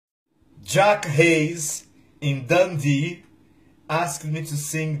Jack Hayes in Dundee asked me to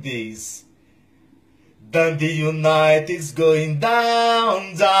sing this. Dundee United's going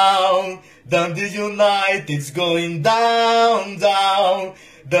down, down. Dundee United's going down, down.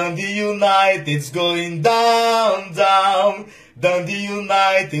 Dundee United's going down, down. Dundee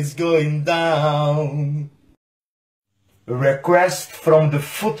United's going down. Request from the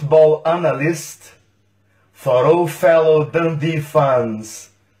football analyst for all fellow Dundee fans.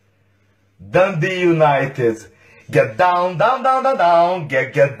 Dundee United, get down, down, down, down, down,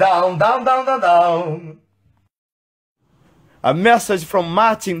 get down, down, down, down, down. A message from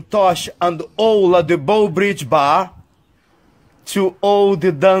Martin Tosh and Ola the Bowbridge Bar to all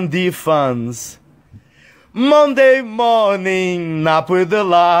the Dundee fans. Monday morning, up with the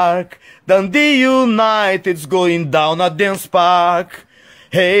lark, Dundee United's going down at Dance Park.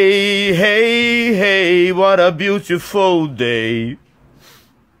 Hey, hey, hey, what a beautiful day.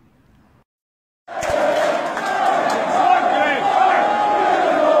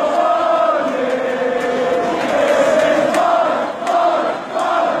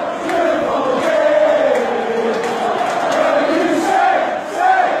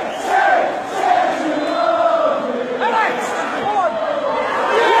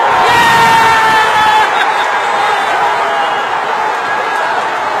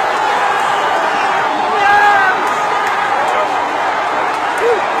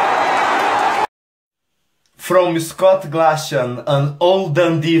 From Scott Glashan and all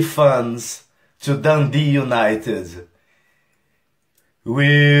Dundee fans to Dundee United.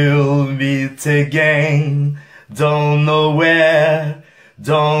 We'll meet again, don't know where,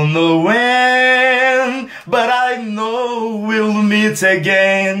 don't know when, but I know we'll meet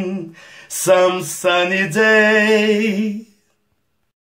again some sunny day.